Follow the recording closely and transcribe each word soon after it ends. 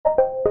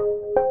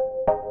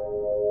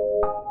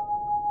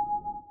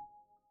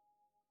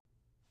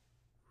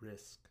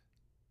Risk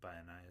by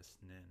Anais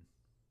Nin.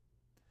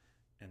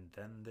 And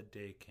then the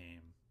day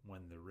came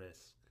when the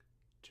risk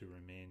to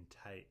remain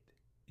tight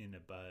in a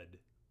bud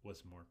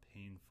was more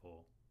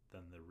painful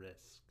than the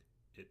risk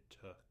it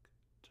took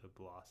to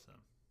blossom.